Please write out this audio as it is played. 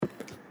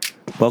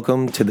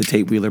Welcome to the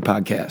Tate Wheeler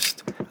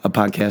Podcast, a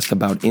podcast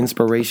about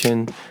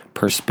inspiration,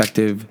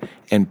 perspective,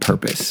 and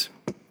purpose.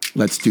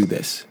 Let's do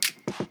this.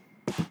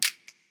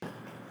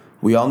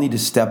 We all need to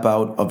step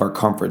out of our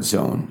comfort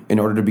zone in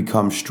order to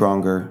become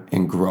stronger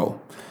and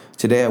grow.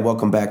 Today, I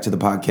welcome back to the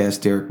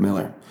podcast Derek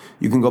Miller.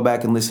 You can go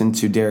back and listen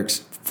to Derek's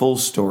full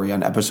story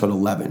on episode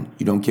 11.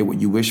 You don't get what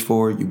you wish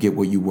for, you get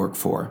what you work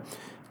for.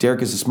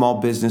 Derek is a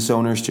small business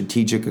owner,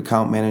 strategic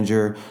account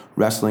manager,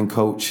 wrestling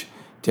coach.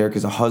 Derek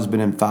is a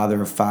husband and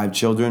father of 5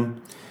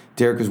 children.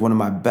 Derek is one of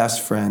my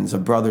best friends, a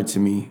brother to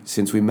me,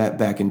 since we met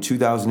back in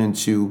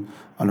 2002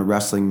 on a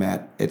wrestling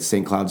mat at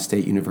St. Cloud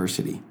State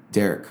University.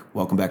 Derek,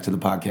 welcome back to the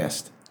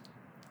podcast.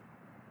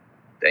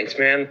 Thanks,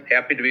 man.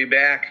 Happy to be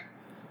back.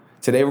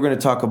 Today we're going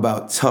to talk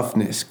about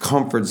toughness,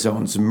 comfort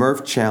zones,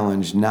 Murph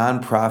Challenge,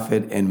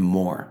 nonprofit, and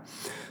more.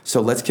 So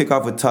let's kick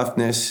off with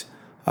toughness.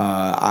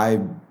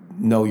 I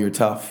know you're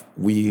tough.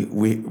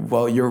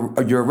 Well, you're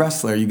a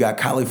wrestler. You got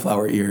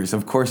cauliflower ears.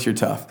 Of course you're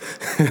tough.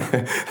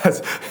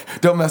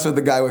 Don't mess with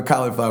the guy with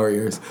cauliflower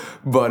ears.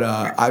 But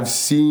I've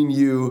seen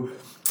you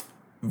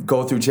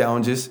go through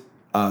challenges,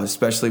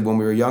 especially when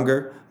we were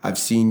younger. I've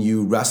seen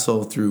you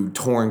wrestle through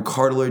torn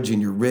cartilage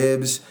in your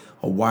ribs,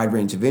 a wide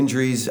range of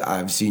injuries.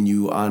 I've seen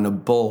you on a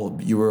bull.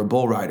 You were a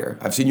bull rider.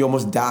 I've seen you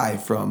almost die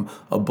from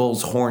a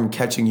bull's horn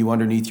catching you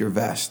underneath your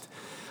vest.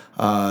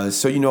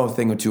 So you know a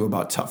thing or two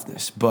about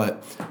toughness.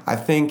 But I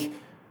think,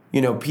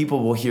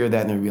 people will hear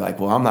that and they'll be like,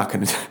 well, I'm not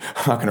going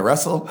to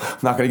wrestle. I'm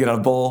not going to get on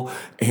a bull.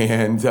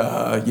 And,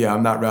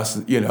 I'm not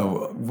wrestling,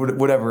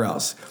 whatever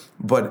else.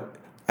 But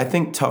I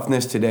think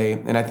toughness today,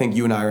 and I think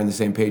you and I are on the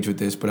same page with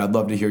this, but I'd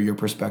love to hear your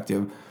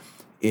perspective,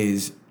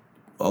 is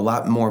a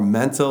lot more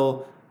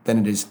mental than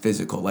it is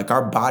physical. Like,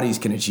 our bodies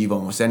can achieve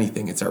almost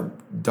anything. It's our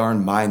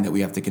darn mind that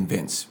we have to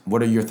convince.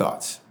 What are your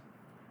thoughts?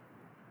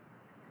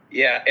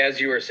 Yeah, as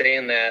you were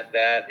saying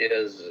that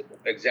is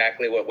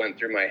exactly what went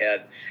through my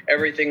head.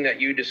 Everything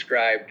that you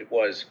described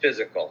was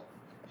physical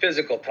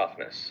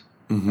toughness.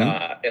 Mm-hmm.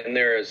 And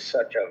there is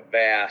such a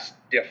vast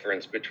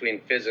difference between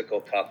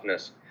physical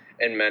toughness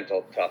and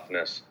mental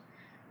toughness.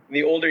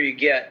 The older you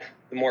get,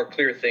 the more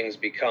clear things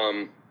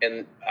become.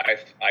 And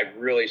I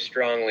really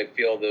strongly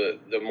feel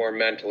the more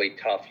mentally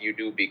tough you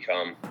do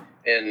become.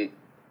 In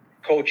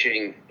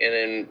coaching and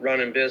in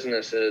running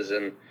businesses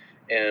and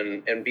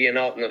being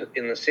out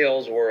in the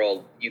sales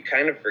world, you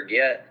kind of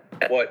forget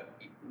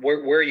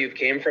where you've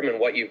came from and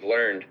what you've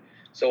learned.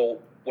 So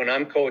when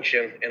I'm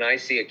coaching and I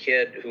see a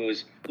kid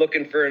who's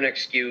looking for an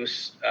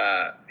excuse,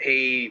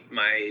 hey,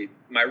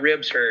 my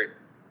ribs hurt,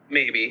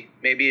 maybe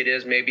it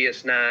is, maybe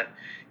it's not.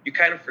 You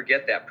kind of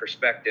forget that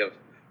perspective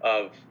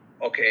of,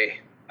 okay,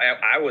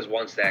 I was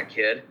once that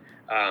kid.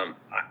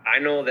 I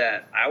know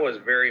that I was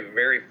very,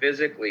 very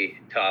physically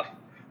tough,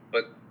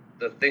 but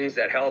the things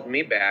that held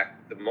me back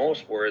the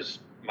most was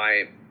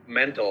my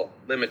mental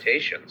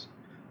limitations.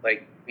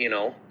 Like,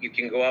 you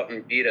can go out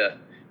and beat a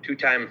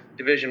 2-time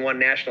Division I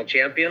national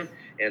champion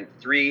and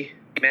 3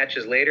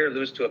 matches later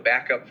lose to a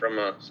backup from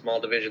a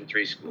small Division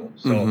III school.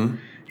 So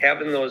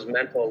having those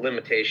mental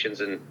limitations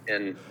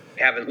and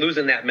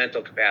losing that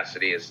mental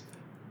capacity it's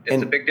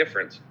a big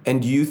difference.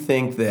 And do you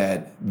think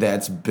that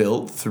that's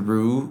built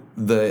through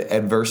the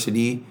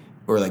adversity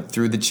or like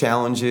through the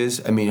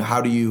challenges? I mean,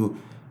 how do you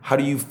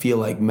feel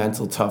like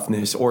mental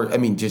toughness, or,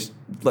 just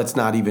let's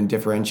not even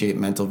differentiate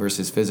mental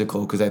versus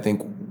physical, because I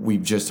think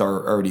we've just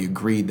already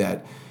agreed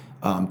that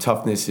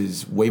toughness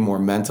is way more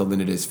mental than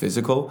it is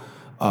physical.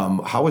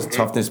 How is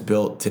toughness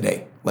built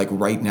today? Like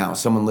right now,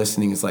 someone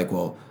listening is like,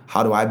 well,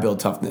 how do I build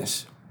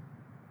toughness?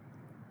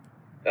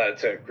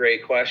 That's a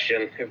great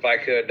question. If I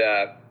could,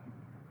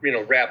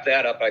 wrap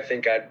that up, I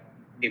think I'd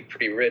be a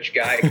pretty rich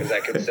guy because I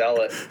could sell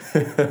it.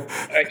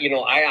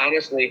 I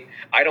honestly,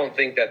 I don't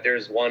think that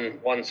there's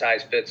one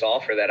size fits all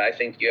for that. I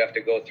think you have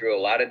to go through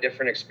a lot of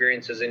different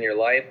experiences in your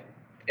life,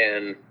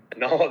 and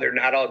no, they're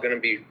not all going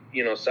to be,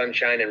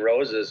 sunshine and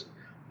roses.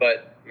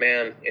 But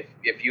man,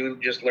 if you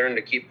just learn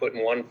to keep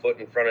putting one foot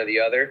in front of the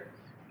other,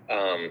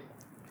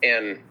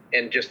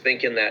 and just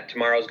thinking that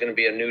tomorrow's going to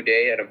be a new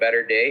day and a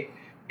better day,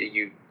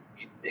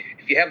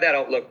 if you have that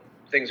outlook,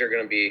 things are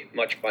going to be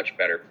much, much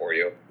better for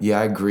you. Yeah,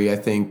 I agree. I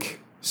think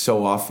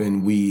so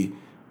often we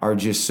are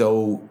just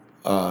so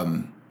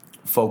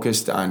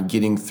focused on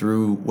getting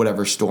through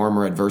whatever storm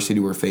or adversity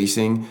we're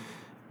facing,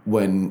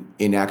 when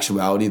in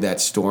actuality that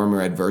storm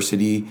or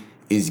adversity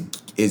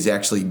is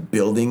actually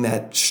building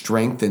that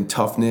strength and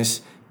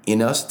toughness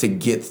in us to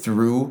get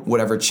through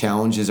whatever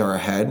challenges are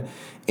ahead.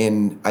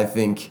 And I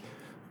think,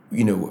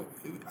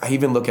 I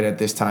even look at it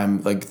this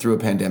time, like through a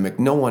pandemic,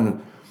 no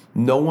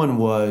one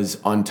was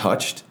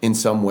untouched in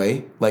some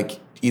way, like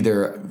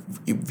either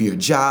via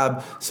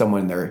job,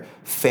 someone in their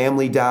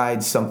family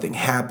died, something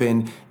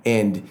happened,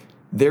 and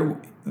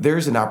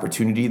there's an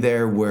opportunity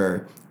there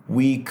where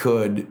we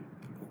could,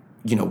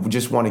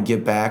 just want to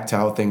get back to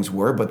how things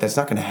were, but that's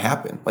not going to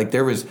happen. Like,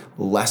 there was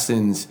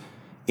lessons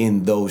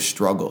in those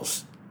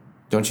struggles,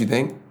 don't you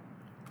think?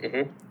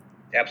 Mm-hmm.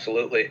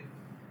 Absolutely.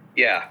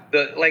 Yeah.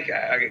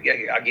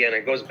 Again,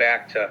 it goes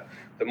back to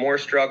the more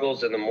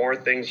struggles and the more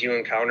things you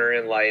encounter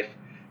in life,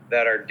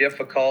 that are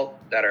difficult,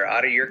 that are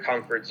out of your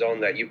comfort zone,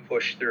 that you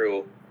push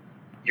through,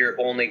 you're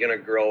only going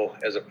to grow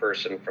as a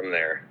person from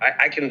there.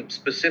 I can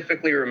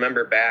specifically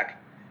remember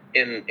back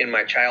in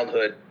my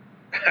childhood,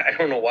 I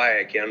don't know why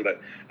I can, but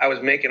I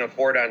was making a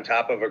fort on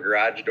top of a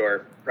garage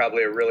door,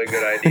 probably a really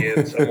good idea.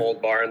 It's some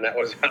old barn that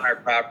was on our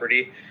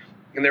property,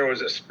 and there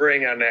was a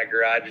spring on that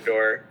garage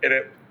door,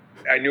 and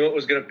I knew it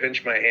was going to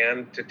pinch my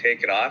hand to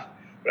take it off,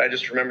 but I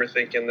just remember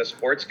thinking, this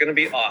fort's going to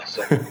be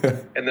awesome,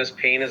 and this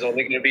pain is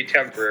only going to be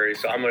temporary,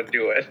 so I'm going to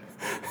do it.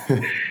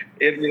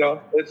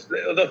 It's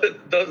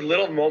those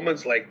little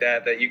moments like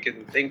that you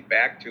can think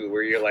back to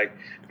where you're like,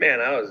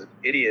 man, I was an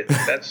idiot.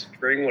 That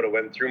spring would have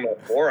went through my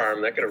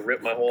forearm. That could have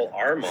ripped my whole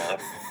arm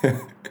off.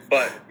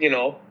 But,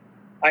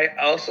 I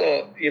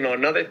also,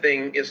 another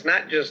thing, it's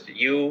not just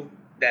you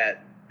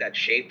that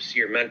shapes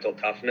your mental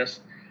toughness.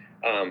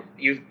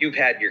 You've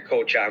had your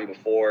coach on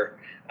before.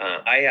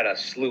 I had a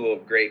slew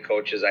of great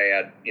coaches. I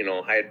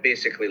had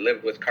basically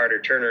lived with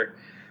Carter Turner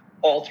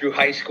all through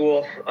high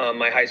school,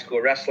 my high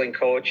school wrestling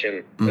coach,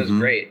 and it was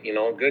great,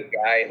 good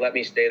guy, let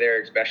me stay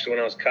there, especially when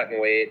I was cutting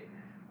weight.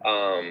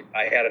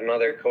 I had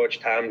another coach,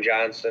 Tom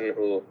Johnson,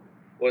 who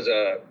was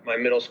my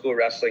middle school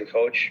wrestling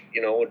coach,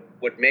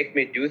 would make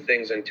me do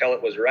things until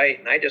it was right.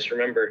 And I just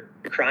remember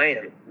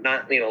crying,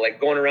 not,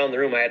 like going around the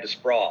room, I had to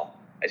sprawl.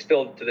 I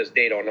still to this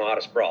day don't know how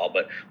to sprawl,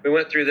 but we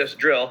went through this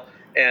drill,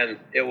 and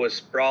it was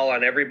sprawl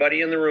on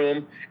everybody in the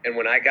room. And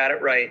when I got it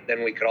right,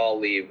 then we could all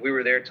leave. We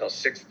were there till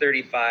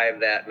 6:35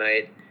 that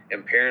night,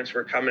 and parents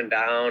were coming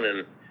down,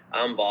 and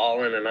I'm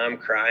bawling and I'm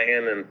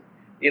crying. And,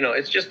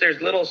 it's just,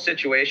 there's little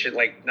situations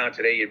like now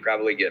today, you'd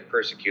probably get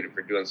persecuted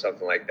for doing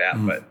something like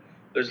that. But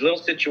there's little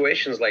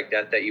situations like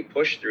that you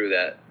push through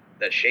that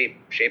shape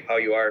how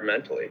you are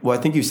mentally. Well,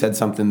 I think you said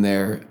something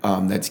there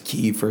that's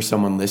key for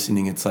someone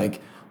listening. It's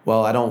like,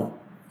 well, I don't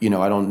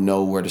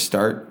know where to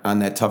start on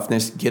that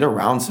toughness. Get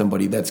around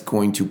somebody that's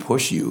going to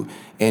push you.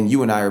 And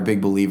you and I are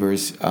big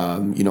believers. I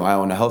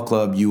own a health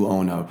club. You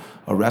own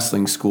a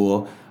wrestling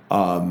school,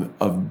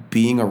 of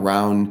being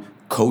around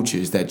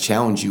coaches that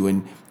challenge you.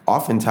 And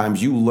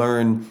oftentimes you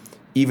learn,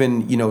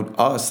 even,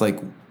 us, like,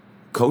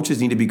 coaches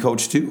need to be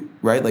coached too,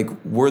 right? Like,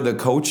 we're the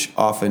coach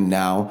often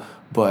now,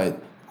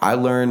 but I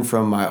learn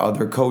from my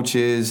other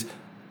coaches,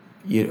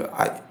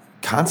 I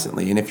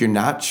constantly. And if you're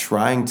not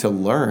trying to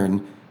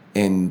learn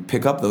and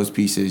pick up those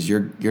pieces,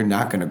 you're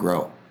not going to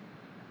grow.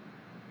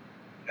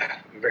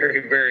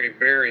 Very, very,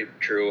 very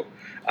true.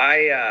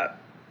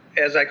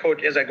 As I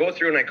go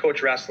through and I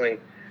coach wrestling,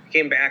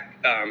 came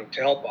back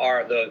to help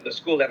the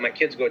school that my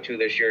kids go to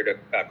this year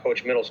to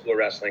coach middle school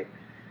wrestling,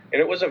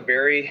 and it was a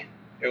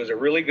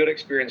really good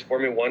experience for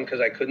me. One,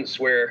 because I couldn't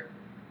swear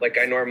like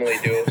I normally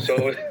do, so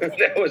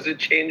that was a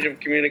change of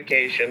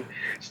communication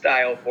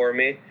style for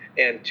me.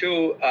 And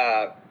two,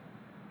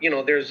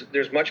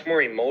 there's much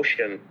more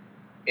emotion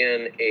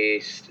in a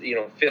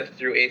 5th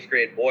through 8th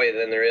grade boy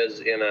than there is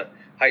in a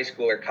high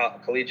school or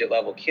collegiate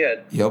level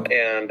kid. Yep.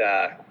 And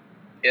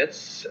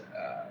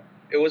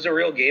it was a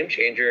real game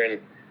changer,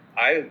 and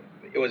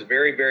it was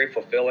very, very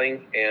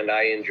fulfilling, and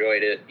I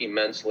enjoyed it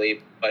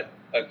immensely. But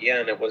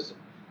again, it was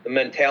the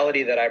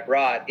mentality that I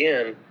brought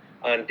in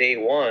on day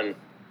one.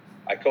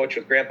 I coached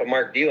with Grandpa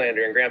Mark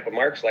Delander, and Grandpa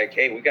Mark's like,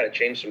 hey, we got to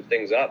change some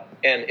things up.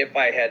 And if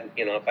I'd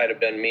have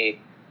been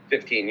me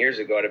 15 years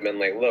ago, I'd have been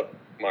like, look,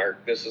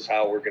 Mark, this is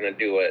how we're going to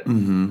do it.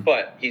 Mm-hmm.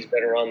 But he's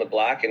been around the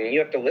block, and you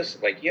have to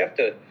listen. Like, you have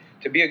to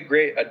be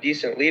a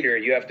decent leader,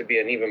 you have to be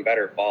an even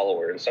better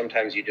follower. And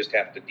sometimes you just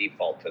have to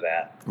default to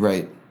that.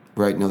 Right.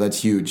 No,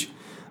 that's huge.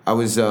 I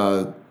was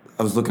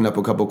looking up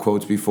a couple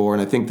quotes before,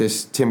 and I think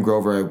this Tim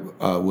Grover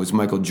was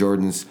Michael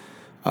Jordan's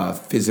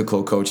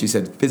physical coach. He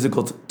said,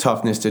 physical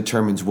toughness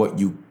determines what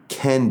you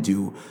can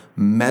do.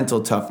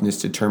 Mental toughness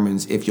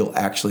determines if you'll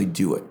actually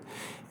do it.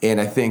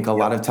 And I think a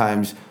lot of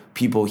times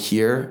people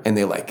hear and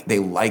they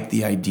like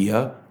the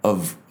idea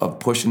of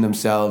pushing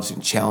themselves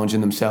and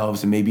challenging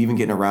themselves and maybe even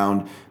getting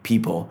around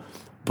people.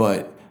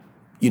 But,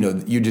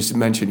 you just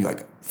mentioned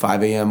like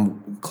 5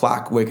 a.m.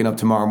 clock waking up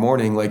tomorrow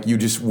morning, like you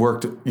just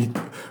worked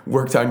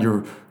on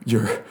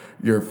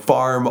your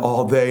farm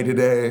all day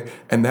today,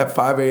 and that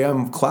 5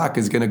 a.m. clock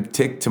is going to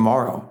tick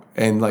tomorrow,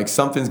 and like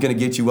something's going to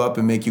get you up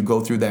and make you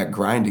go through that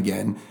grind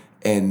again,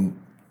 and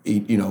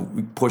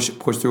push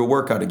through a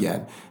workout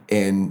again,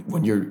 and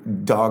when you're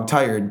dog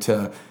tired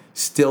to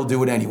still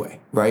do it anyway,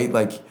 right?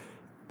 Like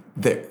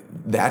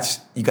that's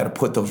you got to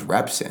put those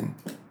reps in.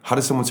 How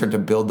does someone start to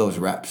build those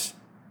reps?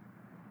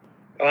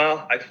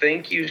 Well, I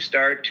think you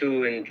start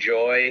to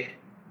enjoy,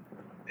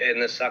 and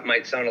this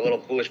might sound a little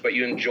foolish, but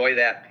you enjoy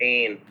that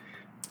pain.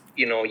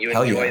 You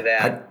enjoy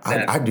that.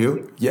 I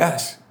do.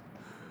 Yes.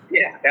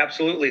 Yeah,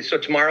 absolutely. So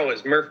tomorrow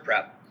is Murph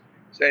prep,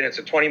 and it's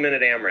a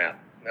 20-minute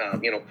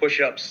AMRAP.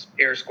 Push-ups,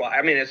 air squat.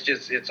 I mean,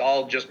 it's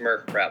all just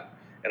Murph prep,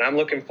 and I'm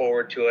looking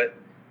forward to it.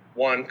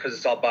 One, because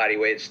it's all body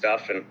weight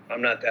stuff, and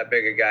I'm not that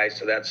big a guy,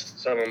 so that's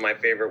some of my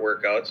favorite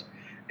workouts.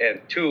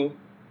 And two,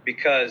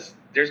 because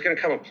there's going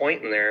to come a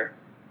point in there,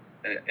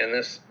 and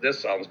this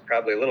sounds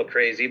probably a little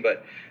crazy,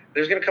 but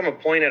there's going to come a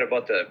point at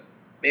about the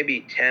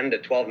maybe 10 to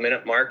 12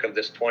 minute mark of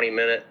this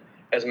 20-minute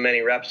as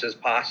many reps as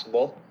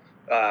possible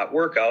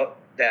workout,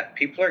 that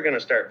people are going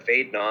to start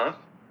fading off.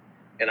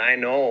 And I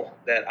know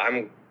that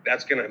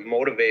that's going to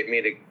motivate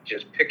me to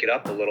just pick it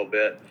up a little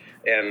bit.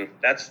 And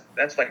that's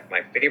like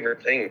my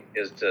favorite thing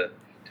is to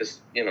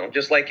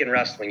just like in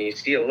wrestling, you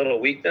see a little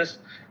weakness,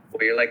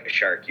 well, you're like a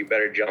shark. You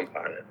better jump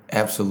on it.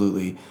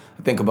 Absolutely.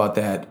 I think about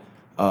that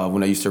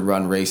when I used to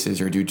run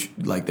races or do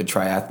like the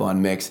triathlon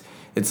mix.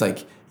 It's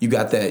like you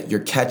got that,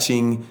 you're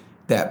catching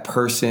that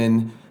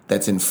person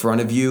that's in front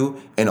of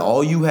you, and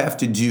all you have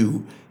to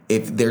do,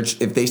 if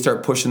they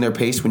start pushing their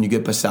pace when you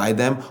get beside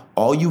them,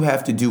 all you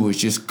have to do is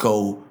just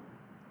go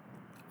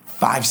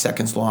 5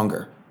 seconds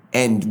longer.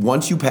 And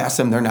once you pass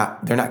them, they're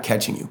not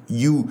catching you.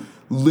 You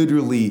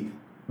literally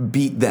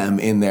beat them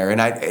in there.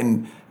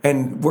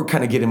 And we're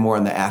kind of getting more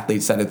on the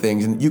athlete side of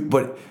things.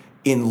 But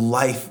in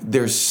life,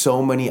 there's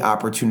so many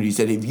opportunities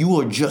that if you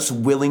are just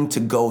willing to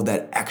go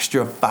that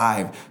extra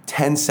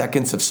 5-10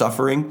 seconds of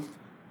suffering,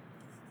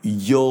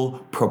 you'll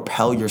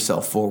propel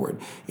yourself forward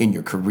in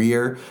your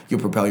career. You'll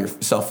propel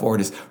yourself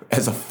forward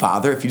as a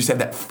father. If you just have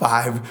that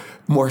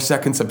 5 more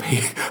seconds of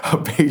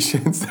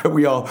patience that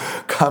we all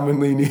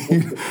commonly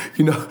need,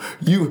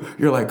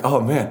 you're like,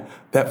 oh man,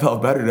 that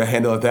felt better to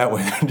handle it that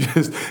way than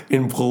just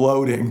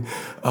imploding.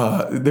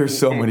 There's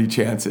so many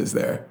chances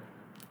there.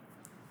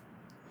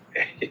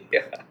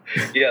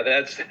 Yeah,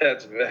 that's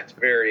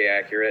very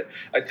accurate.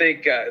 I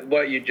think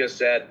what you just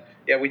said,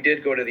 yeah, we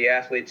did go to the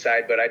athlete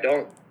side, but I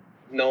don't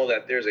know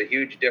that there's a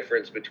huge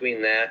difference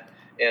between that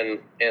and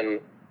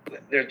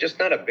there's just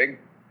not a big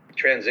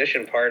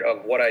transition part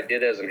of what I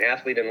did as an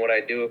athlete and what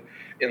I do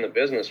in the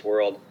business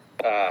world.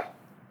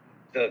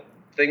 The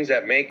things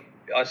that make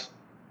us,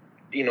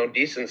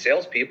 decent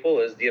salespeople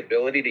is the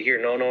ability to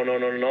hear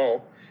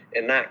no,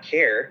 and not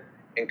care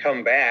and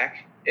come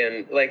back.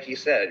 And like you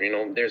said,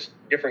 there's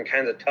different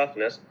kinds of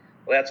toughness.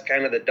 Well, that's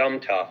kind of the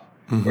dumb tough.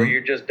 Mm-hmm. Where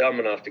you're just dumb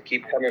enough to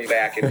keep coming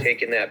back and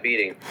taking that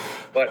beating.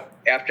 But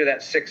after that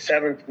 6th,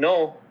 7th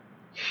no,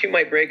 you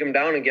might break them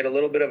down and get a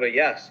little bit of a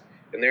yes,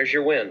 and there's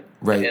your win.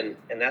 Right. And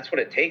that's what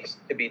it takes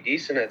to be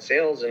decent at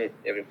sales. And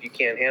if you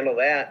can't handle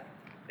that,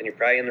 then you're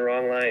probably in the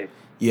wrong line.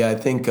 Yeah, I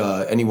think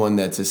anyone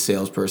that's a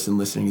salesperson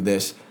listening to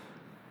this,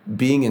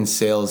 being in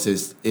sales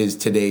is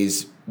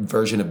today's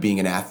version of being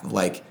an athlete.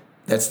 Like,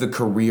 that's the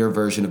career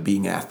version of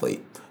being an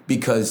athlete,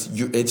 because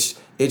it's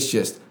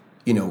just,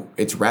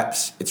 it's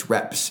reps,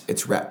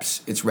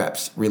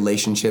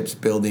 relationships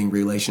building,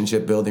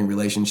 relationship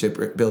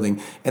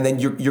building. And then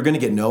you're going to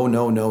get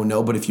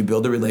no. But if you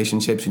build the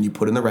relationships and you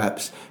put in the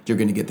reps, you're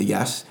going to get the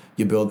yes.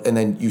 You build, and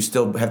then you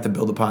still have to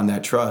build upon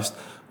that trust.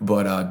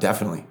 But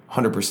definitely,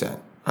 100%.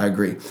 I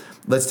agree.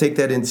 Let's take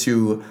that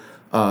into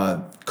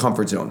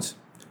comfort zones.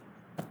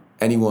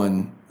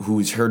 Anyone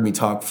who's heard me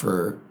talk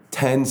for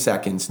 10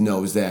 seconds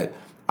knows that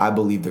I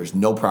believe there's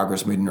no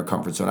progress made in your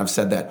comfort zone. I've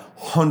said that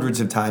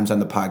hundreds of times on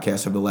the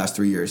podcast over the last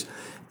 3 years.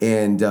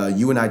 And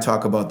you and I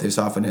talk about this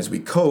often as we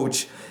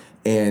coach,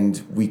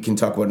 and we can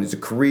talk about it as a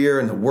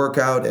career and the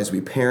workout, as we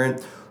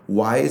parent.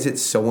 Why is it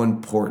so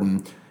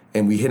important?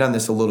 And we hit on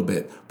this a little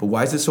bit, but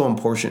why is it so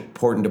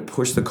important to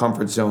push the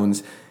comfort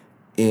zones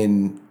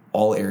in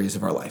all areas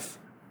of our life?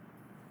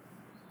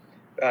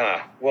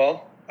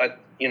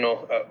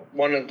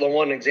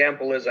 One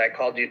example is I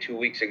called you 2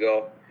 weeks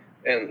ago.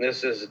 And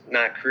this is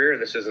not career,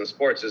 this isn't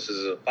sports, this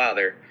is a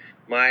father.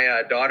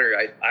 My daughter,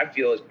 I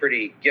feel, is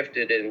pretty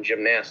gifted in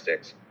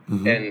gymnastics.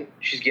 Mm-hmm. And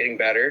she's getting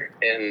better,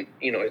 and,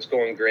 it's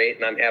going great,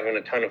 and I'm having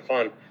a ton of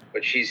fun.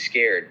 But she's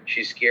scared.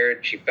 She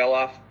fell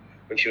off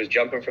when she was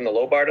jumping from the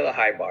low bar to the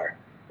high bar.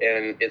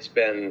 And it's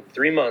been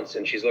 3 months,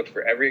 and she's looked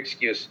for every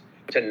excuse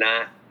to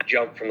not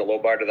jump from the low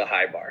bar to the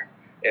high bar.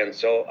 And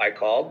so I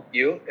called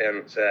you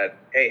and said,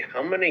 hey,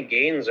 how many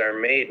gains are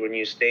made when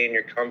you stay in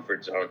your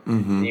comfort zone?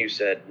 Mm-hmm. And you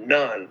said,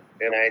 none.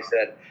 And I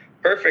said,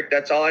 perfect.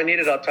 That's all I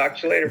needed. I'll talk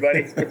to you later,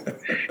 buddy.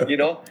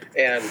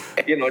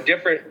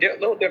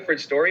 Little different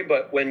story.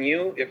 But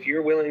if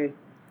you're willing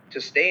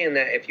to stay in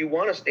that, if you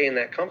want to stay in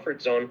that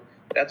comfort zone,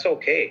 that's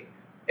okay.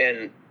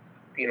 And,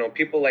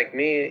 people like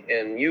me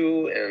and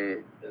you,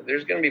 and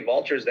there's going to be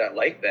vultures that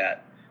like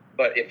that.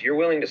 But if you're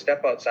willing to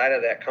step outside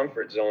of that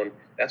comfort zone,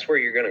 that's where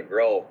you're going to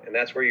grow, and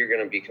that's where you're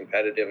going to be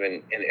competitive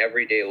in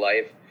everyday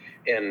life,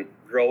 and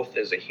growth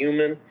as a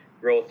human,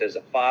 growth as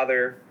a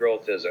father,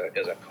 growth as a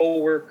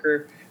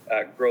coworker,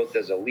 growth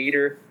as a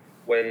leader.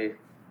 When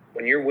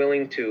you're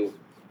willing to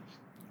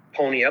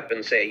pony up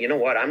and say, you know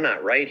what, I'm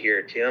not right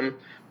here, Tim.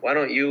 Why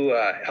don't you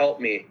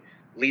help me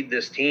lead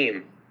this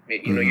team?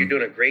 Mm-hmm. You're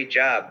doing a great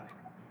job.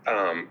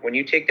 When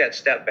you take that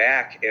step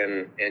back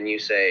and you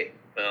say,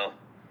 well,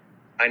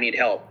 I need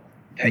help,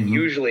 that mm-hmm.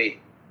 usually,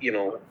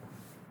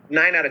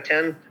 9 out of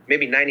 10,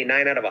 maybe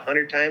 99 out of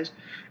 100 times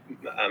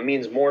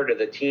means more to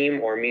the team,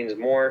 or means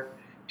more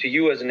to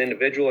you as an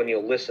individual, and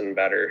you'll listen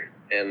better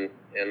and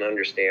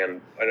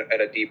understand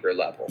at a deeper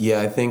level.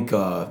 Yeah, I think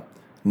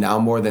now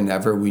more than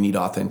ever, we need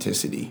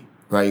authenticity,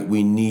 right?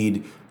 We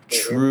need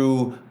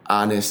true,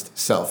 honest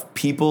self.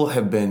 People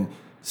have been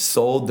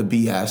sold the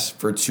BS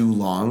for too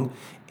long,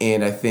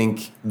 and I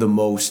think the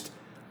most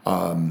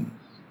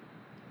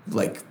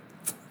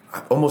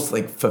almost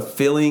like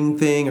fulfilling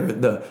thing,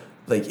 or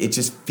it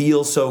just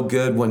feels so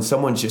good when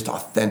someone's just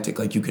authentic.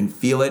 Like you can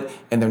feel it,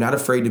 and they're not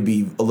afraid to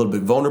be a little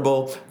bit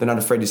vulnerable. They're not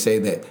afraid to say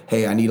that,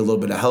 hey, I need a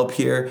little bit of help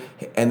here.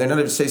 And they're not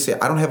afraid to say,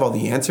 I don't have all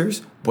the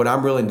answers, but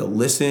I'm willing to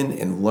listen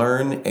and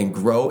learn and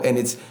grow.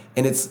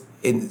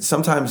 And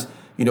sometimes,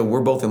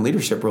 we're both in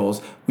leadership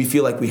roles. We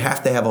feel like we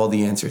have to have all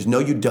the answers. No,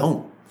 you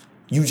don't.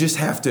 You just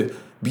have to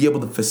be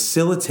able to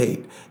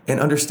facilitate and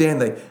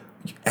understand that,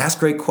 ask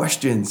great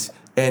questions,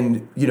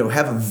 and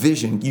have a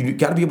vision. You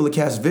got to be able to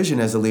cast vision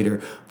as a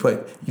leader,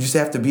 but you just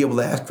have to be able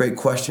to ask great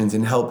questions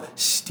and help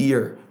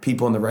steer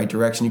people in the right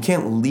direction. You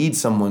can't lead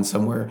someone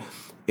somewhere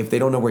if they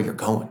don't know where you're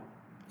going.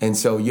 And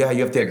so, you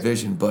have to have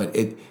vision, but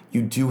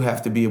you do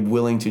have to be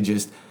willing to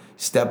just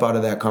step out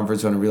of that comfort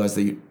zone and realize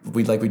that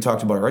like we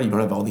talked about already, you don't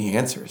have all the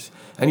answers.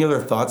 Any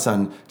other thoughts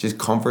on just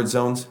comfort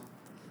zones?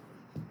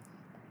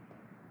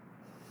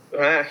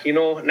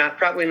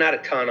 Probably not a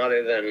ton,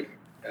 other than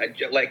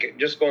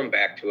just going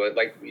back to it,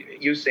 like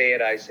you say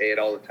it, I say it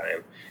all the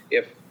time.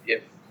 If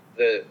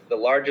the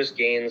largest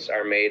gains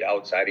are made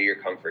outside of your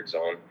comfort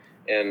zone,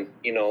 and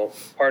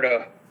part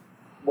of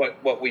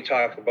what we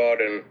talk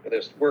about in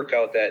this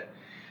workout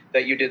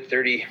that you did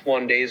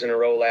 31 days in a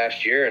row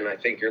last year, and I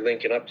think you're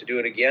linking up to do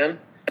it again.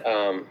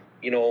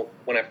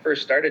 When I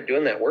first started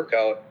doing that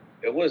workout,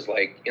 it was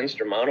like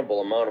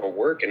insurmountable amount of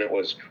work, and it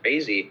was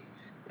crazy.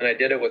 And I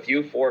did it with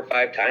you 4 or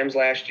 5 times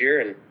last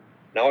year, and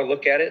now I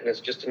look at it and it's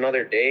just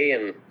another day.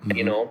 And,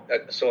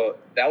 so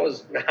that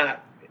was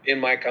not in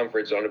my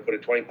comfort zone to put a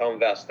 20-pound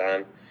vest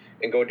on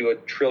and go do 1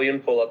 trillion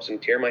pull-ups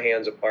and tear my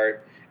hands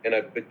apart and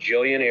a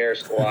bajillion air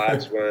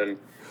squats when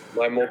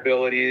my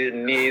mobility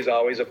and knees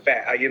always a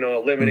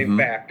limiting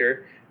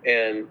factor,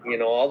 and,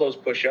 all those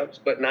push-ups.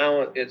 But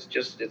now it's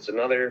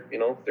another,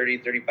 30,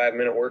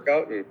 35-minute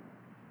workout, and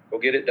go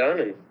get it done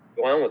and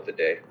go on with the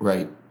day.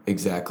 Right.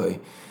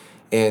 Exactly.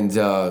 And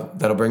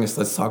that'll bring us,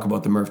 let's talk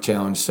about the Murph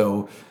Challenge.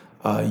 So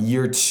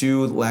year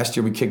 2, last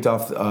year we kicked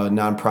off a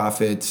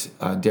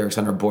nonprofit. Derek's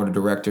on our board of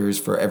directors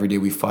for Every Day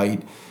We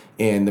Fight.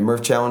 And the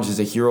Murph Challenge is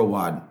a hero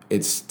WOD.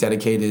 It's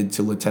dedicated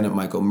to Lieutenant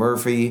Michael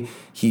Murphy.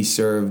 He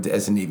served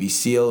as a Navy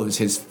SEAL. It was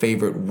his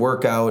favorite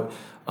workout.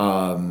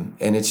 And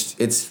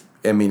it's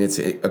an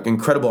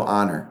incredible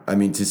honor.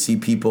 To see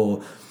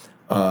people,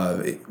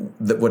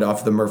 what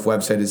off the Murph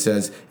website it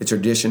says, a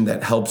tradition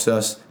that helps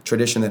us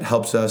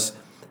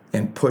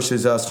and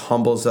pushes us,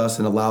 humbles us,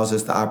 and allows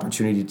us the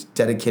opportunity to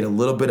dedicate a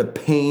little bit of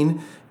pain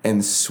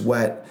and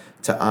sweat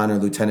to honor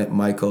Lieutenant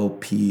Michael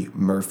P.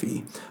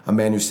 Murphy, a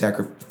man who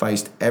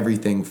sacrificed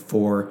everything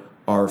for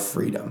our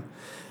freedom.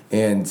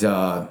 And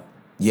I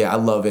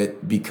love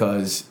it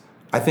because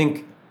I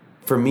think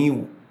for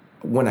me,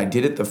 when I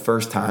did it the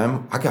first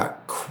time, I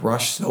got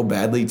crushed so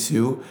badly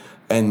too.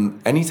 And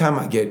anytime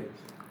I get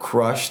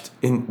crushed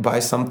by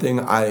something,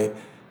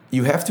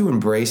 you have to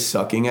embrace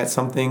sucking at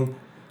something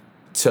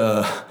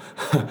to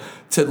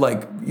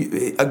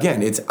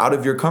again, it's out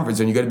of your comfort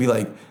zone. You got to be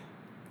like,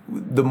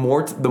 the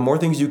more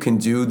things you can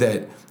do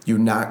that you're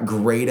not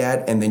great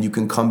at, and then you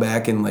can come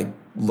back and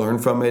learn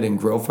from it and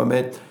grow from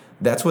it.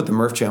 That's what the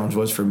Murph Challenge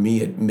was for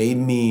me. It made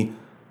me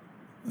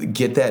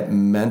get that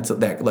mental,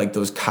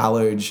 those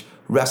college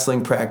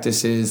wrestling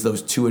practices,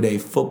 those 2-a-day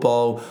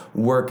football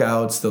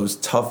workouts, those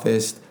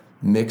toughest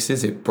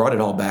mixes. It brought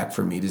it all back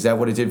for me. Is that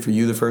what it did for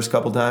you the first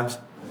couple times?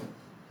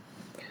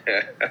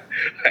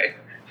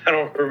 I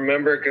don't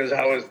remember because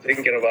I was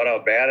thinking about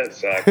how bad it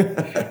sucked.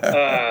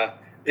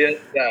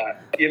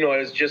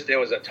 It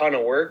was a ton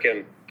of work,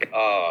 and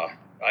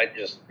I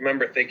just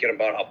remember thinking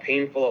about how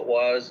painful it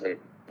was, and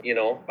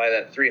by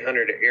that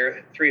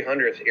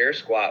 300th air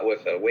squat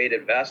with a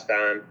weighted vest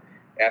on,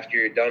 after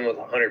you're done with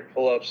 100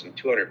 pull-ups and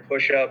 200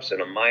 push-ups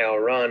and a mile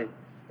run,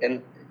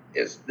 and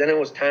then it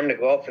was time to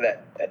go out for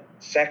that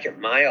second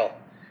mile,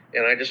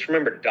 and I just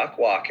remember duck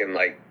walking,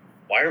 why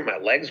aren't my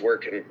legs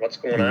working? What's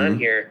going on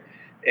here?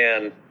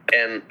 And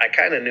I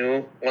kind of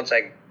knew once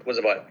I was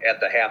about at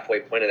the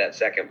halfway point of that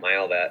second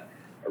mile that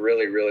I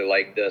really, really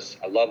liked this.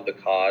 I love the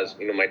cause.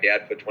 My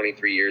dad put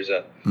 23 years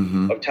of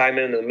time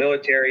into the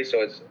military,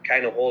 so it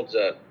kind of holds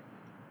a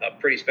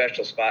pretty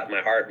special spot in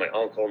my heart. My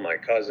uncle, my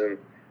cousin,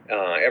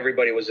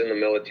 everybody was in the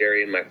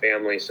military in my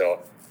family, so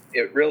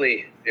it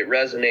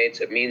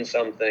resonates. It means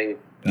something.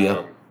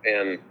 Yeah.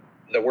 And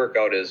the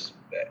workout is,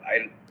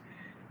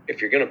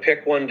 if you're going to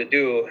pick one to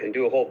do and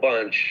do a whole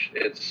bunch,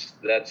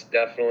 that's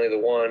definitely the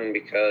one,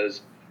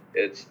 because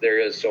there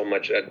is so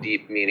much a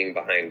deep meaning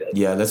behind it.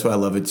 Yeah, that's why I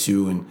love it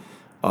too. And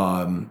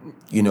I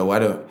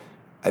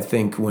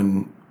think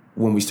when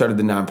we started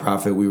the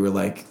nonprofit, we were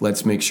like,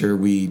 let's make sure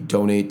we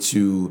donate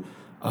to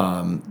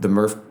the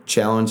Murph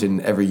Challenge,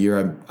 and every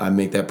year I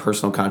make that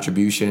personal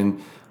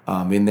contribution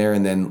in there.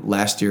 And then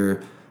last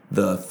year,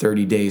 the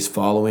 30 days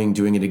following,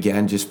 doing it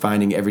again, just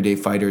finding everyday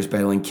fighters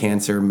battling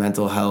cancer,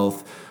 mental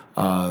health,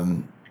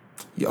 of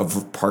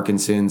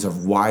Parkinson's,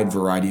 of wide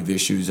variety of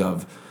issues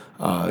of,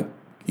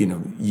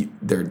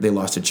 they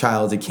lost a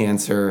child to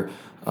cancer.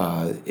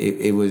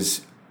 It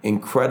was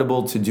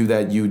incredible to do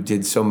that. You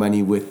did so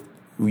many with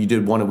you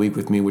did one a week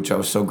with me, which I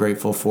was so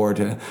grateful for,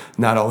 to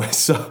not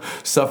always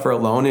suffer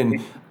alone.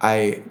 And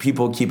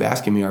people keep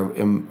asking me, are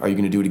you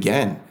going to do it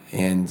again?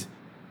 And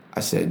I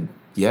said,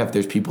 yeah, if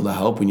there's people to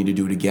help, we need to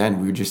do it again.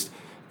 We were just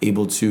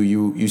able to,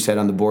 you said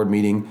on the board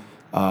meeting,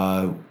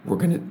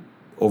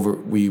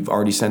 we've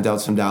already sent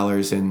out some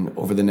dollars, and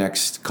over the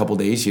next couple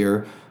days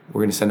here,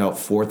 we're going to send out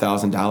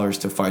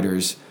 $4,000 to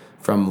fighters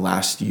from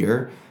last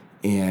year.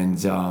 And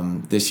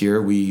this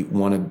year we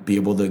want to be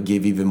able to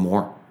give even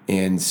more.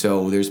 And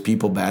so there's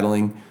people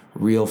battling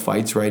real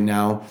fights right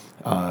now,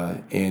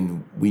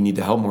 and we need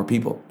to help more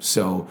people.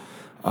 So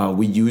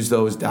we use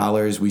those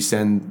dollars. We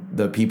send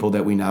the people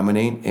that we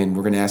nominate, and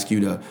we're going to ask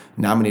you to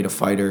nominate a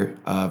fighter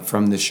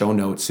from the show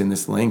notes in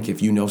this link.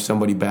 If you know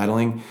somebody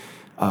battling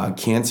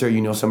cancer,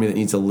 you know somebody that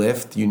needs a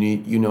lift,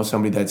 you know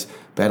somebody that's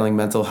battling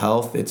mental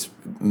health.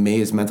 May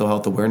is Mental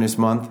Health Awareness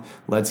Month.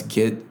 Let's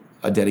get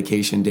a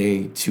dedication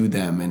day to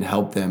them and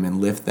help them and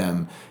lift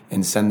them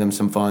and send them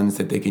some funds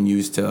that they can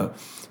use to,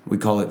 we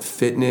call it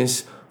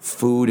fitness,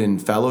 food,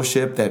 and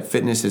fellowship. That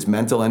fitness is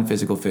mental and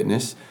physical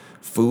fitness.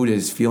 Food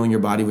is fueling your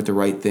body with the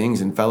right things,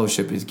 and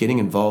fellowship is getting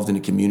involved in a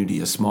community,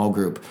 a small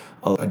group,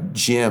 a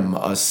gym,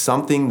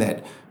 something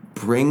that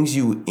brings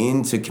you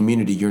into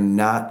community. You're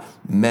not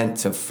meant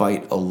to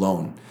fight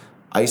alone.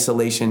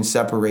 Isolation,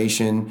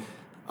 separation,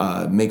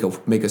 make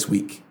us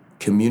weak.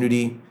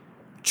 Community,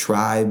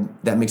 tribe,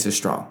 that makes us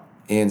strong.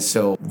 And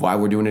so why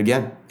we're doing it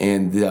again.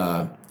 And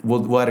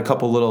we'll add a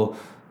couple little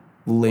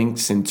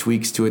links and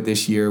tweaks to it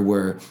this year,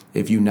 where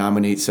if you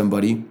nominate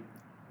somebody,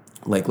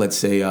 like let's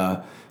say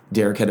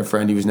Derek had a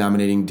friend he was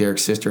nominating.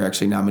 Derek's sister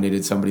actually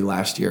nominated somebody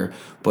last year,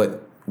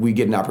 but we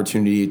get an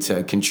opportunity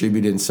to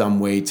contribute in some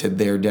way to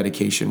their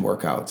dedication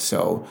workout.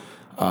 So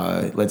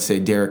let's say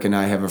Derek and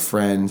I have a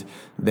friend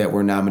that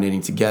we're nominating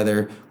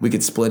together. We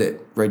could split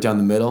it right down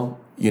the middle.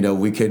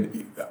 We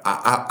could.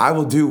 I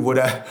will do what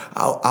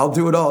I'll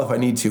do it all if I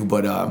need to.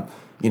 But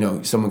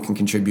someone can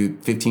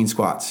contribute 15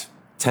 squats,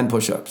 10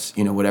 push-ups,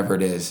 whatever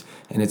it is,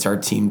 and it's our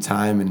team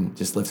time and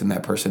just lifting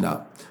that person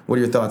up. What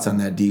are your thoughts on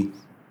that, D?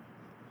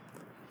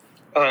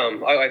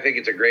 I think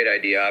it's a great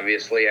idea.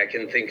 Obviously, I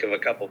can think of a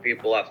couple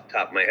people off the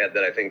top of my head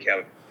that I think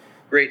have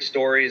great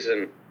stories,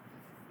 and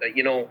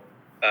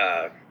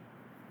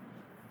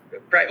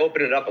probably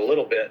open it up a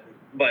little bit.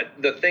 But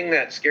the thing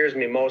that scares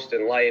me most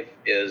in life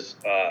is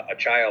a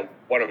child,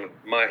 one of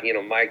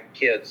my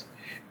kids,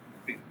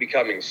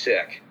 becoming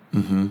sick.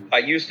 Mm-hmm. I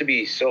used to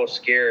be so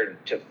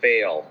scared to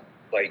fail,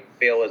 like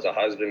fail as a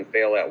husband,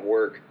 fail at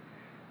work,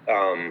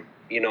 and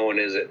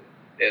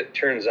it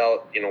turns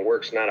out,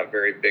 work's not a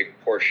very big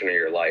portion of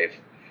your life.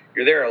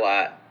 You're there a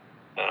lot,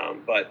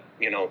 but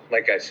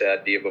like I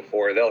said to you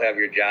before, they'll have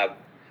your job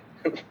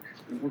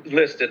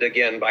listed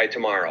again by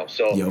tomorrow.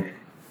 So Yep.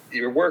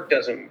 Your work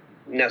doesn't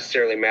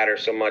necessarily matter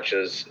so much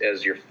as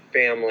your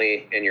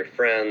family and your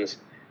friends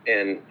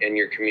and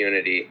your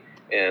community.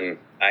 And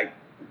I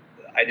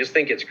just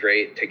think it's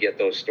great to get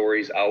those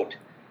stories out.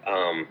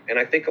 And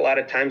I think a lot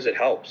of times it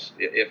helps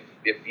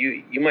if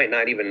you might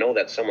not even know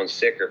that someone's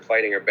sick or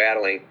fighting or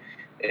battling,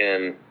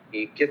 and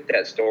you get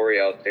that story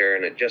out there,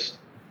 and it just,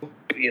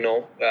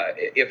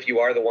 if you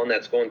are the one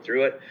that's going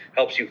through it,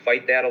 helps you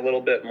fight that a little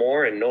bit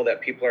more and know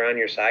that people are on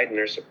your side and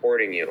they're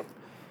supporting you.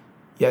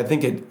 Yeah, I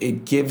think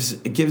it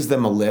gives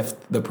them a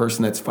lift, the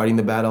person that's fighting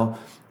the battle.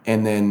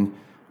 And then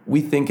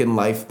we think in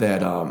life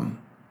that,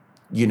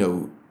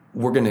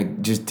 we're going to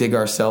just dig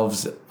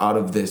ourselves out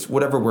of this,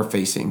 whatever we're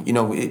facing.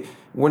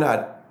 We're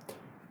not,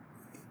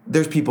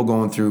 there's people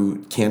going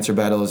through cancer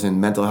battles and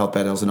mental health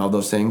battles and all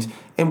those things.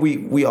 And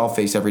we all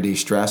face everyday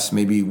stress.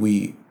 Maybe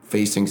we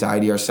face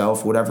anxiety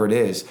ourselves, whatever it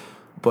is.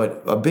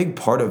 But a big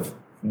part of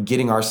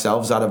getting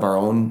ourselves out of our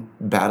own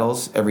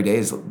battles every day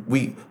is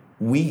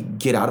we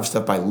get out of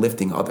stuff by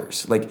lifting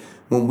others. Like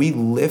when we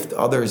lift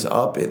others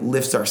up, it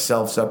lifts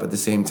ourselves up at the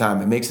same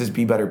time. It makes us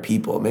be better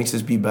people. It makes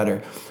us be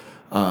better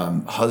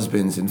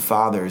husbands and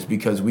fathers,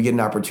 because we get an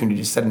opportunity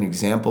to set an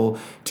example,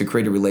 to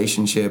create a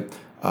relationship.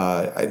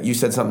 You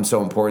said something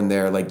so important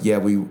there. Like, yeah,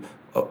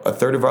 a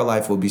third of our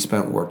life will be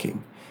spent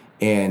working,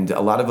 and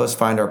a lot of us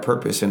find our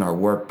purpose in our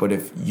work. But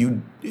if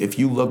you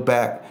look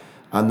back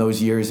on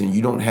those years and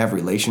you don't have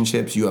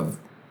relationships, you have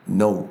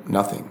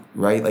nothing,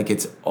 right? Like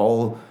it's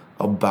all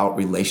about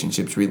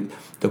relationships.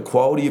 The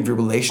quality of your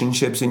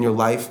relationships in your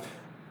life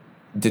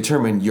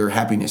determine your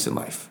happiness in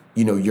life,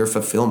 your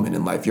fulfillment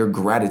in life, your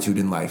gratitude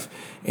in life.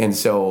 And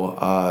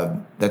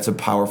so that's a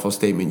powerful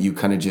statement you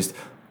kind of just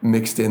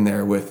mixed in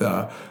there with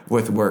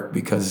work,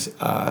 because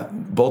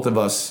both of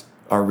us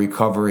are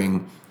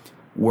recovering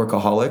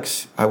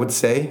workaholics, I would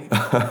say,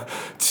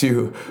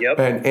 Yep.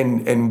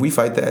 and we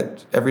fight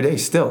that every day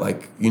still.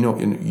 Like,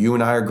 you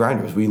and I are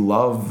grinders. We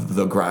love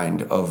the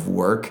grind of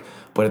work,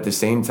 but at the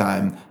same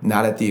time,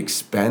 not at the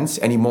expense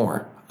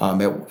anymore.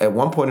 At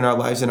one point in our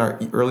lives,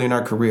 early in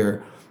our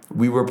career,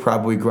 we were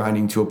probably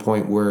grinding to a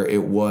point where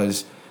it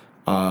was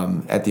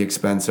at the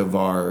expense of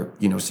our,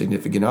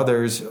 significant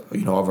others,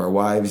 of our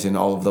wives and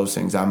all of those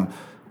things. I'm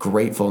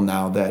grateful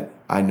now that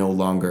I no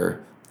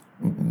longer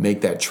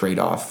make that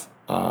trade-off.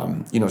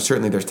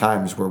 Certainly there's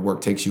times where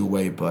work takes you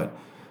away, but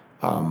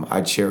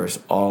I cherish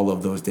all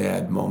of those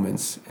dad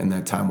moments and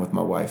that time with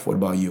my wife. What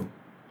about you?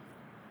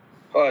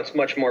 Oh, it's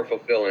much more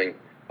fulfilling.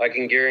 I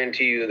can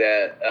guarantee you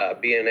that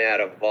being at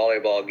a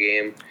volleyball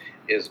game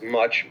is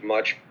much,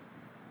 much.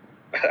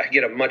 I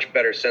get a much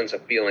better sense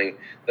of feeling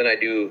than I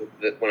do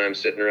when I'm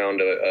sitting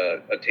around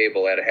a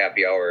table at a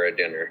happy hour or a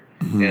dinner.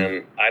 Mm-hmm.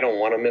 And I don't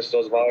want to miss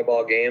those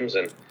volleyball games.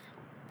 And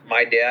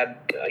my dad,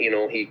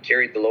 he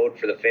carried the load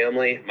for the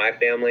family, my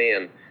family,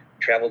 and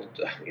traveled,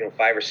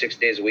 5 or 6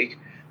 days a week.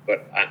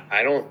 But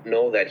I don't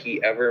know that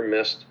he ever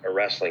missed a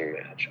wrestling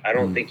match. I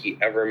don't think he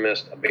ever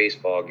missed a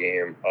baseball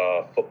game,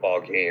 a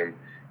football game.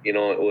 He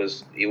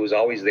was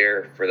always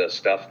there for the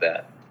stuff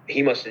that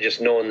he must have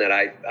just known that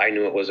I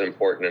knew it was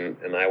important,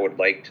 and I would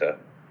like to,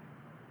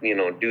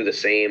 do the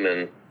same.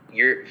 And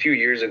a few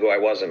years ago, I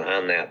wasn't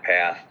on that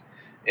path,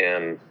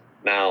 and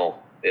now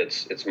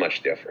it's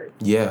much different.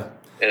 Yeah.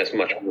 And it's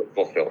much more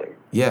fulfilling.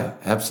 Yeah,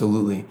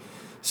 absolutely.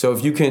 So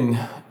if you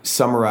can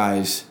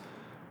summarize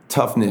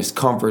toughness,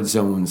 comfort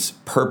zones,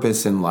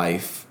 purpose in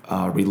life,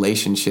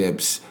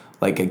 relationships,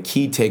 like a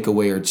key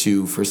takeaway or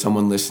two for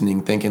someone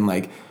listening, thinking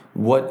like,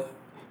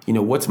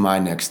 what's my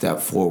next step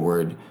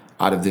forward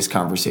out of this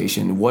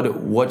conversation?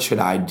 What should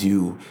I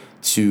do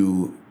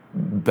to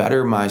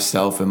better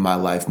myself in my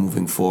life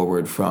moving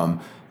forward, from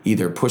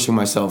either pushing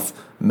myself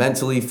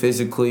mentally,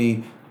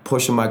 physically,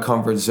 pushing my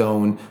comfort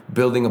zone,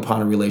 building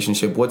upon a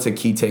relationship? What's a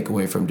key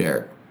takeaway from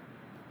Derek?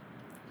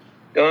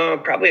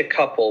 Probably a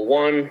couple.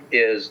 One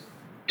is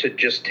to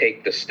just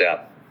take the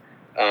step.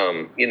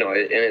 And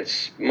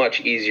it's much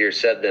easier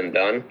said than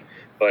done,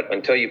 but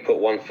until you put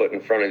one foot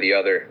in front of the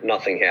other,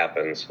 nothing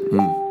happens.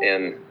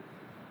 And,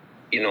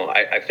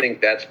 I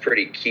think that's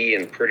pretty key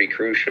and pretty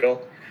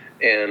crucial.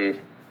 And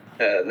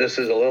this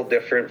is a little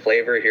different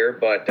flavor here,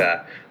 but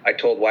I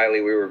told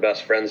Wiley we were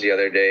best friends the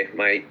other day,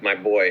 my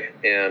boy,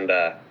 and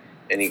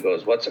he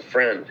goes, "What's a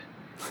friend?"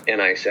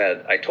 And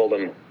I told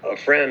him, a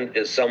friend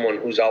is someone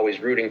who's always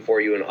rooting for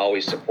you and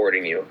always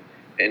supporting you.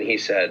 And he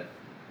said,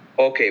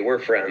 "Okay, we're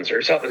friends,"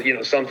 or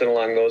something, something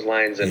along those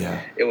lines. And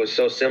It was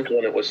so simple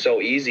and it was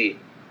so easy.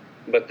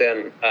 But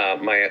then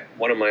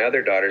one of my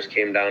other daughters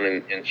came down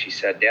and she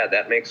said, "Dad,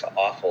 that makes an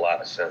awful lot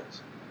of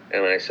sense."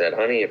 And I said,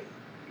 "Honey, if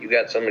you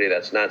got somebody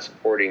that's not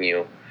supporting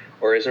you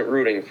or isn't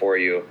rooting for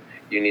you,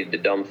 you need to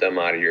dump them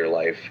out of your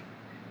life."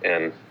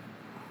 And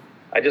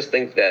I just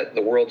think that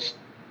the world's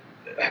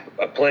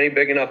a plenty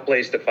big enough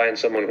place to find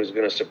someone who's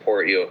going to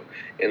support you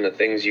in the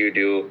things you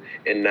do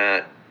and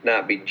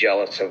not be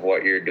jealous of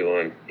what you're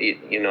doing.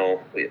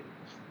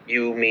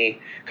 You, me,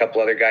 a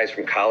couple other guys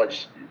from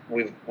college,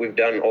 we've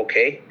done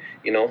okay.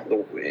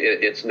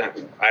 It's not.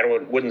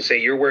 Wouldn't say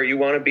you're where you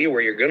want to be,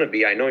 where you're going to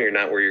be. I know you're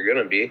not where you're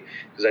going to be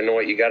because I know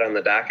what you got on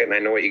the docket and I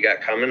know what you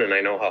got coming and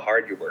I know how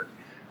hard you work.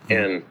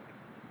 And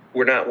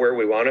we're not where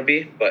we want to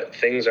be, but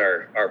things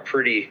are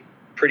pretty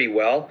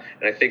well.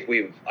 And I think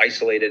we've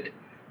isolated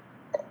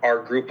our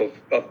group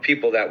of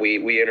people that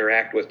we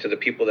interact with to the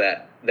people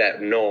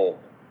that know.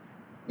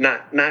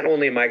 Not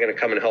only am I going to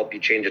come and help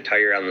you change a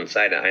tire on the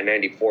side of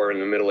I-94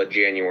 in the middle of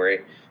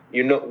January,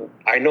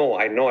 I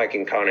know I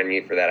can count on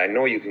you for that. I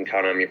know you can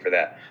count on me for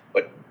that.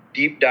 But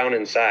deep down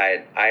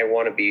inside, I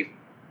want to be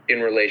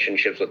in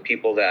relationships with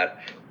people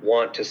that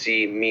want to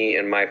see me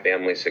and my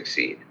family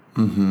succeed.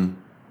 Mm-hmm.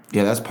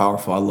 Yeah, that's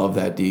powerful. I love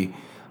that, D.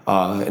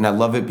 And I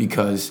love it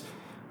because,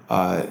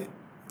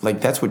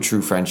 that's what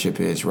true friendship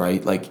is,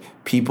 right? Like,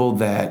 people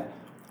that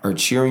are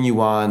cheering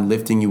you on,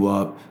 lifting you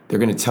up, they're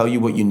going to tell you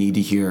what you need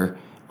to hear.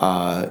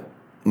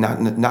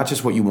 Not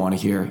just what you want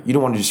to hear. You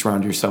don't want to just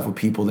surround yourself with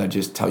people that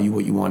just tell you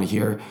what you want to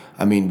hear.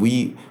 I mean,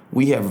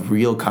 we have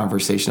real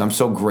conversation. I'm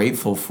so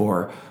grateful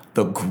for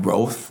the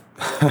growth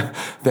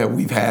that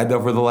we've had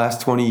over the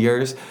last 20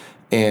 years.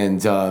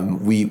 And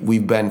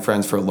we've been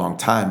friends for a long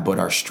time, but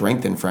our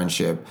strength in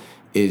friendship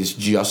is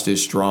just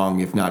as strong,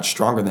 if not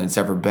stronger than it's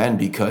ever been,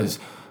 because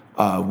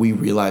we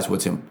realize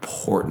what's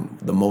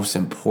important, the most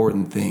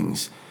important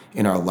things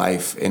in our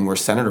life, and we're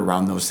centered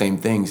around those same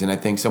things. And I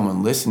think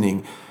someone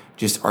listening,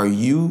 do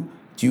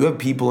you have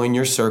people in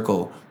your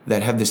circle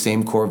that have the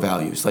same core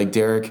values? Like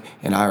Derek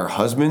and I are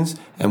husbands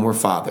and we're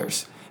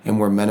fathers and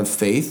we're men of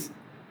faith.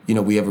 We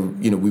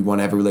want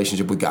to have a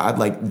relationship with God.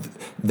 Like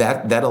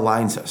that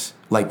aligns us.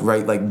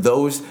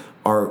 Those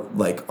are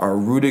our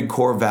rooted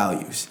core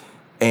values.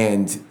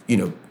 And,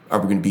 are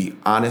we going to be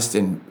honest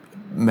and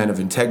men of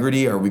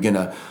integrity? Are we going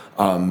to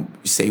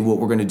say what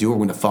we're going to do? We're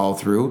going to follow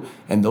through.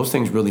 And those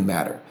things really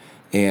matter.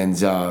 And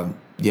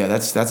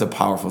that's a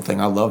powerful thing.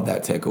 I love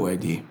that takeaway,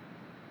 D.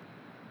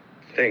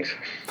 Thanks.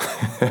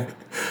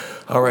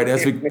 All right,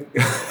 as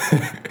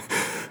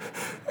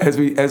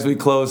we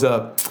close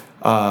up,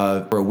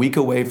 we're a week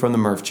away from the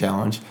Murph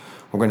Challenge.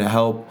 We're going to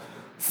help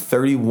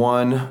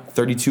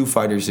 32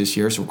 fighters this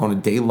year, so we're going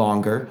a day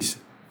longer.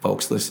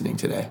 Folks listening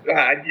today,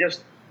 I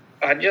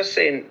just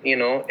saying,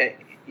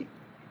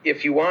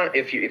 if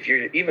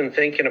you're even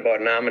thinking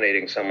about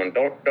nominating someone,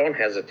 don't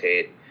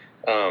hesitate.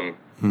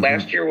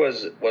 Last year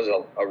was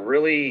a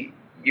really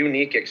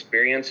unique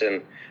experience,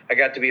 and I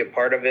got to be a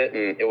part of it,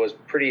 and it was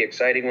pretty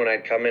exciting when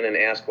I'd come in and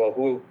ask, well,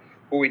 who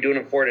are we doing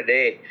it for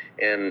today?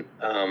 And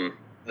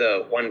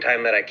the one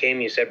time that I came,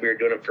 you said we were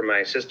doing it for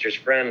my sister's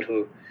friend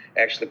who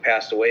actually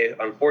passed away,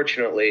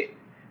 unfortunately.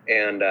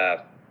 And,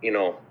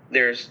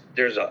 there's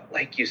a,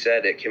 like you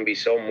said, it can be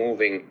so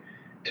moving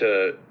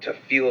to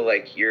feel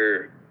like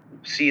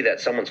see that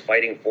someone's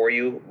fighting for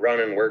you,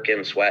 running,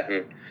 working,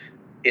 sweating.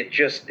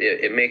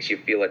 It makes you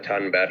feel a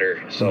ton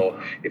better.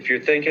 So if you're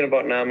thinking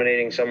about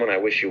nominating someone, I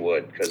wish you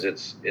would, because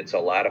it's a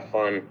lot of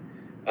fun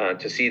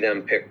to see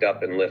them picked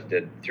up and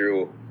lifted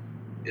through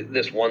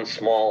this one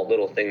small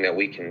little thing that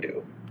we can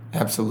do.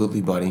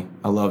 Absolutely, buddy.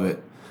 I love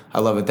it.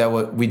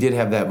 We did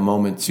have that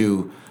moment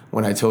too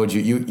when I told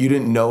you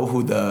didn't know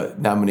who the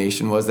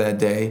nomination was that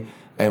day,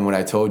 and when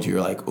I told you,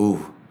 you're like,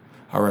 ooh,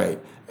 all right.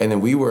 And then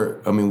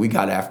we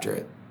got after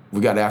it.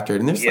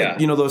 And there's like,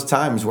 those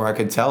times where I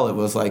could tell it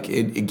was like,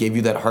 it gave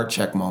you that heart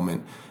check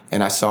moment.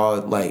 And I saw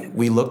like,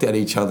 we looked at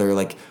each other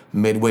like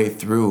midway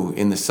through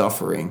in the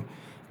suffering,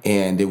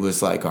 and it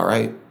was like, all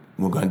right,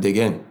 we're going to dig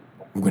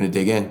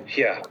in.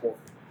 Yeah.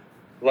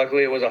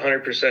 Luckily, it was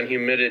 100%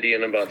 humidity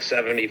and about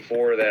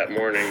 74 that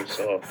morning,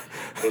 so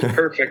it was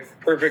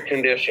perfect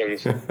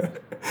conditions.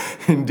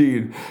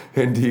 Indeed.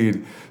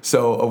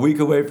 So a week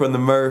away from the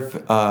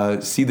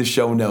Murph, see the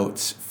show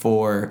notes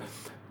for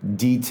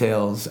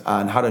details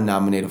on how to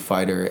nominate a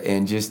fighter,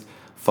 and just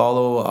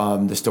follow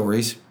the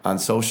stories on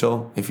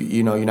social. If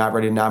you're not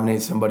ready to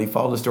nominate somebody,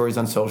 follow the stories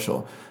on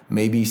social.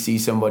 Maybe see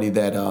somebody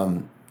that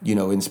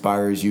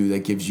inspires you,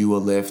 that gives you a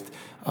lift.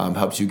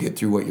 Helps you get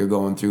through what you're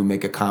going through,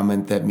 make a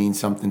comment that means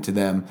something to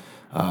them,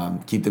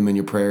 keep them in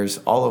your prayers.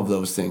 All of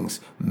those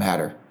things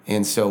matter.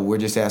 And so we're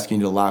just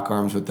asking you to lock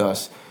arms with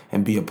us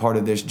and be a part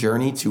of this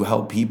journey to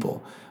help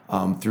people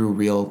through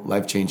real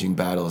life-changing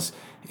battles.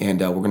 And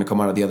we're going to come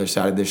out of the other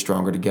side of this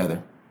stronger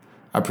together.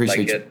 I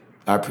appreciate you.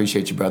 I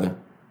appreciate you, brother.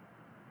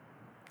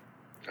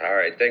 All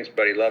right. Thanks,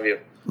 buddy. Love you.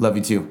 Love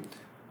you too.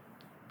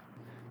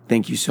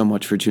 Thank you so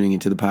much for tuning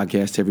into the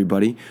podcast,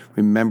 everybody.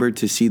 Remember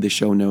to see the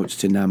show notes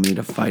to nominate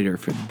a fighter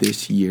for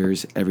this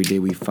year's Everyday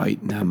We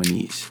Fight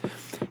nominees.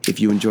 If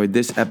you enjoyed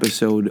this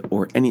episode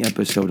or any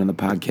episode on the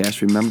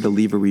podcast, remember to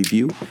leave a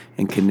review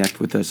and connect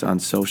with us on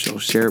social.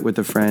 Share it with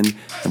a friend,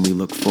 and we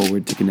look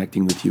forward to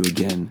connecting with you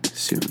again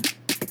soon.